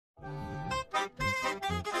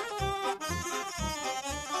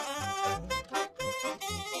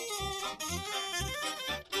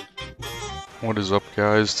What is up,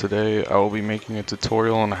 guys? Today I will be making a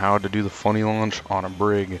tutorial on how to do the funny launch on a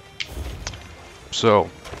brig. So,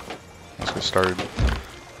 let's get started.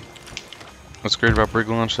 What's great about brig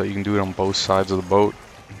launch is that you can do it on both sides of the boat.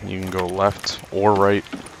 You can go left or right.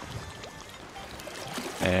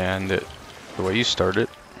 And the way you start it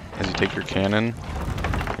is you take your cannon,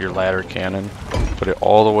 your ladder cannon, put it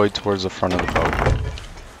all the way towards the front of the boat.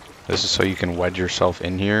 This is so you can wedge yourself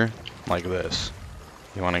in here like this.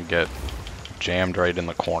 You want to get jammed right in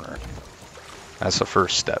the corner. That's the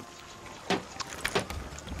first step.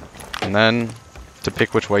 And then to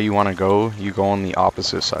pick which way you want to go, you go on the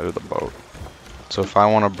opposite side of the boat. So if I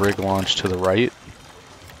want a brig launch to the right,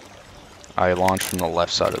 I launch from the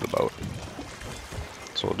left side of the boat.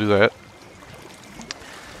 So we'll do that.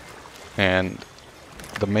 And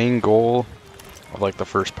the main goal of like the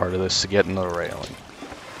first part of this is to get into the railing.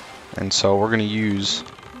 And so we're going to use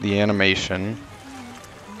the animation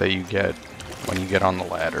that you get when you get on the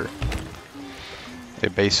ladder.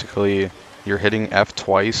 It basically, you're hitting F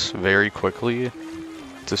twice very quickly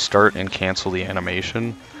to start and cancel the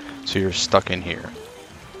animation, so you're stuck in here.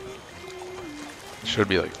 It should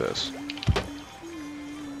be like this.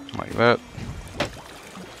 Like that.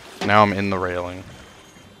 Now I'm in the railing.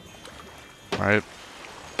 Alright,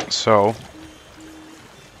 so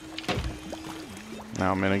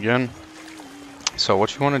now I'm in again. So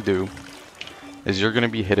what you want to do is you're going to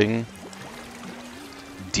be hitting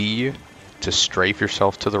D to strafe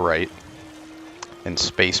yourself to the right and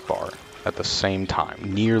spacebar at the same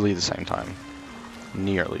time, nearly the same time.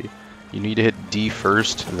 Nearly. You need to hit D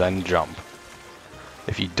first, then jump.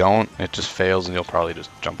 If you don't, it just fails and you'll probably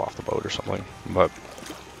just jump off the boat or something. But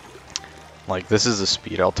like, this is the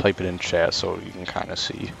speed. I'll type it in chat so you can kind of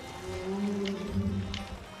see.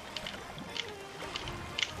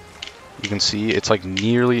 You can see it's like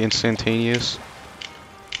nearly instantaneous,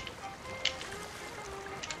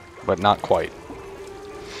 but not quite.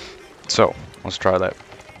 So let's try that.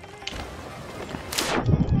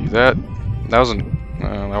 Do that. That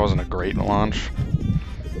wasn't a great launch.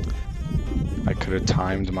 I could have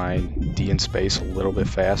timed my D in space a little bit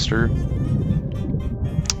faster,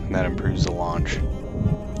 and that improves the launch.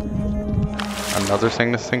 Another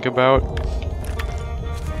thing to think about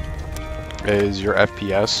is your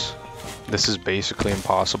FPS. This is basically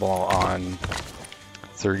impossible on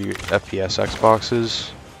 30 FPS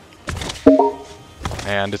Xboxes.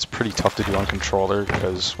 And it's pretty tough to do on controller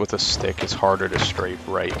because with a stick it's harder to strafe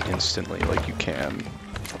right instantly like you can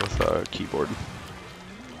with a keyboard.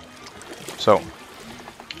 So,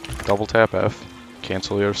 double tap F,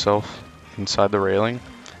 cancel yourself inside the railing,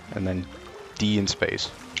 and then D in space.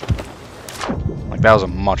 Like, that was a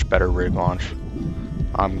much better rig launch.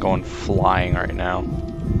 I'm going flying right now.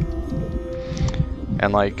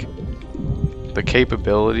 And like, the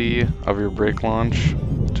capability of your brig launch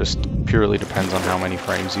just purely depends on how many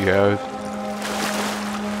frames you have.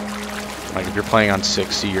 Like, if you're playing on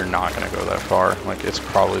 60, you're not going to go that far. Like, it's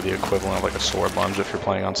probably the equivalent of like a sword lunge if you're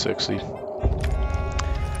playing on 60.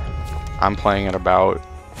 I'm playing at about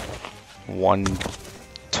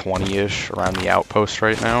 120-ish around the outpost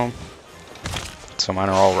right now. So mine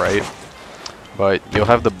are all right. But you'll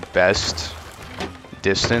have the best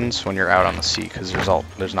distance when you're out on the sea because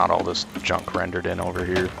there's not all this junk rendered in over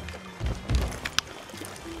here.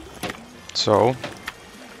 So,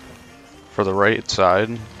 for the right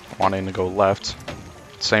side, wanting to go left,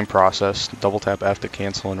 same process, double tap F to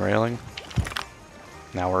cancel and railing.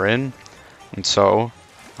 Now we're in, and so,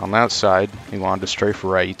 on that side, we wanted to strafe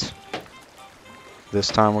right. This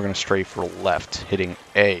time we're going to strafe left, hitting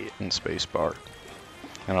A in spacebar.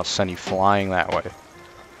 And I'll send you flying that way.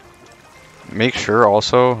 Make sure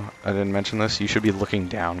also, I didn't mention this, you should be looking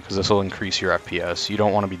down, because this will increase your FPS. You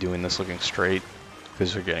don't want to be doing this looking straight,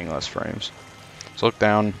 because you're getting less frames. So look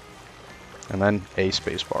down, and then A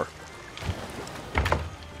spacebar.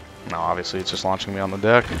 Now obviously it's just launching me on the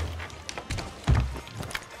deck.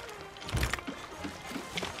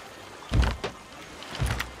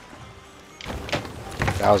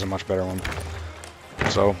 That was a much better one.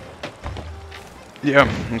 So, yeah,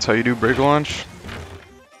 that's how you do brig launch.